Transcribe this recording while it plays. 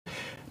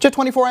Jet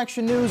 24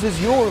 Action News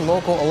is your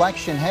local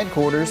election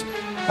headquarters.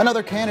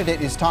 Another candidate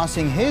is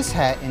tossing his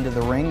hat into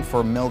the ring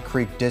for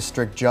Millcreek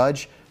District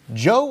Judge.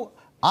 Joe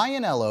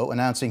Ianello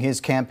announcing his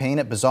campaign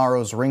at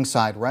Bizarro's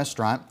Ringside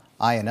Restaurant.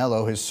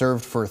 Ianello has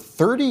served for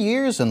 30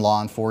 years in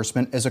law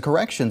enforcement as a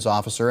corrections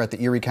officer at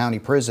the Erie County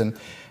Prison,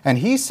 and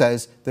he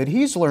says that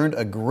he's learned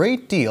a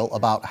great deal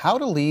about how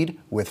to lead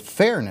with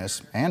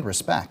fairness and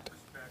respect.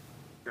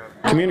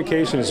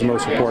 Communication is the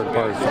most important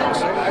part of things.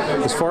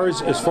 As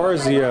far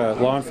as the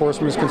law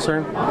enforcement is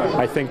concerned,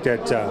 I think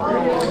that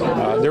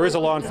there is a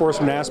law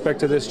enforcement aspect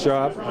to this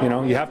job. You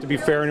know, you have to be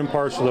fair and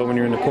impartial though when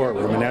you're in the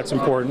courtroom, and that's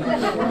important.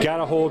 You got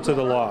to hold to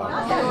the law,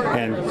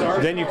 and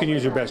then you can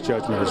use your best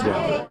judgment as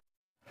well.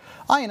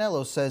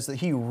 Ianello says that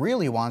he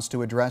really wants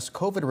to address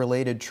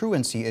COVID-related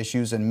truancy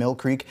issues in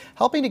Millcreek,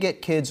 helping to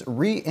get kids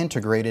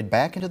reintegrated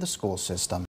back into the school system.